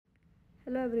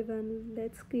Hello everyone,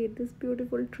 let's create this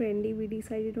beautiful trendy we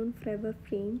decided on forever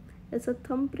frame. It's a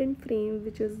thumbprint frame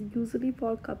which is usually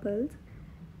for couples,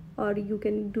 or you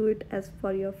can do it as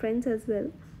for your friends as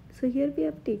well. So here we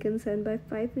have taken 7 by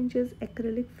 5 inches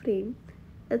acrylic frame.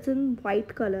 It's in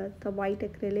white color, the white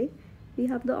acrylic. We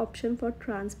have the option for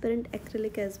transparent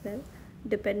acrylic as well,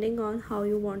 depending on how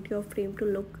you want your frame to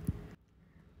look.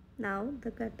 Now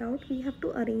the cutout, we have to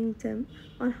arrange them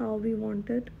on how we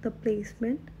wanted the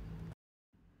placement.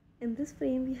 In this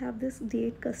frame we have this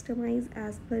date customized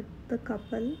as per the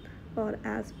couple or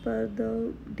as per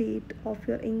the date of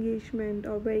your engagement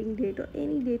or wedding date or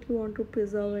any date you want to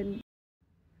preserve. And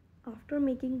after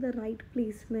making the right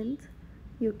placements,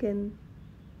 you can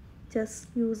just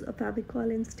use a favicol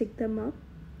and stick them up.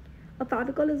 A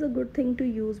favicol is a good thing to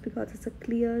use because it's a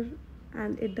clear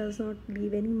and it does not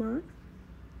leave any marks.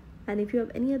 And if you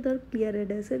have any other clear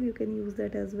adhesive, you can use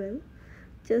that as well.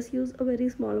 Just use a very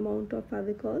small amount of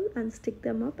favicol and stick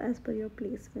them up as per your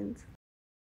placements.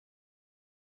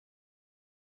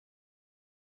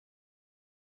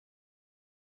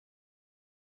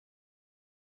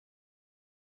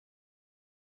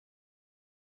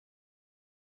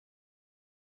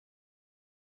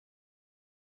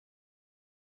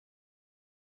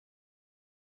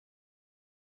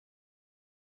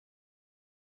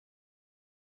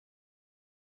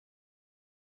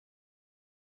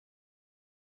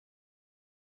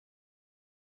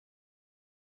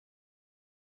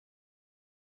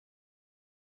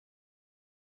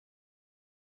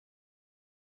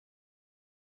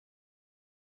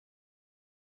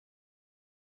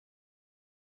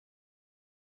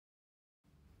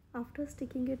 After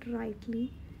sticking it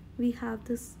rightly, we have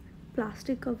this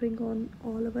plastic covering on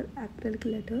all our acrylic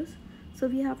letters. So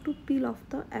we have to peel off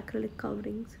the acrylic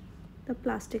coverings, the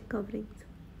plastic coverings.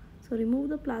 So remove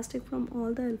the plastic from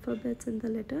all the alphabets and the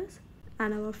letters,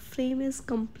 and our frame is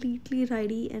completely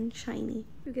ready and shiny.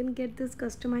 You can get this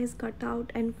customized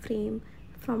cutout and frame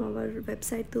from our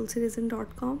website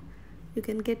tulsiresin.com. You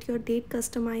can get your date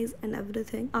customized and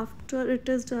everything. After it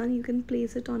is done, you can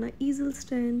place it on an easel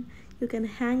stand, you can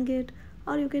hang it,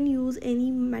 or you can use any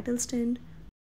metal stand